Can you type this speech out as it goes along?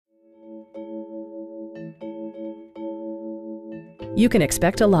You can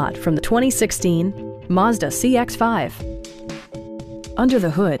expect a lot from the 2016 Mazda CX-5. Under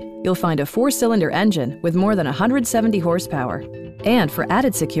the hood, you'll find a 4-cylinder engine with more than 170 horsepower. And for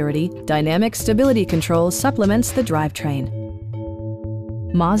added security, dynamic stability control supplements the drivetrain.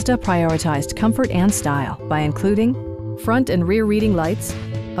 Mazda prioritized comfort and style by including front and rear reading lights,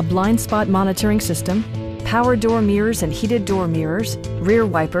 a blind spot monitoring system, power door mirrors and heated door mirrors, rear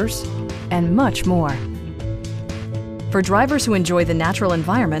wipers, and much more. For drivers who enjoy the natural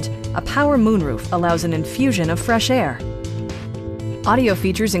environment, a power moonroof allows an infusion of fresh air. Audio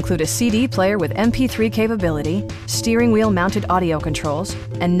features include a CD player with MP3 capability, steering wheel mounted audio controls,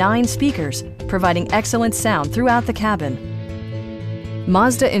 and 9 speakers, providing excellent sound throughout the cabin.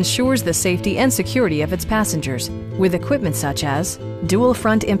 Mazda ensures the safety and security of its passengers with equipment such as dual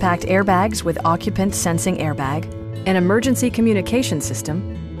front impact airbags with occupant sensing airbag, an emergency communication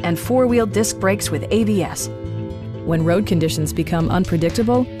system, and 4-wheel disc brakes with ABS. When road conditions become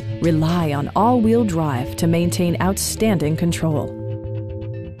unpredictable, rely on all-wheel drive to maintain outstanding control.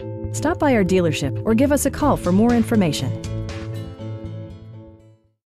 Stop by our dealership or give us a call for more information.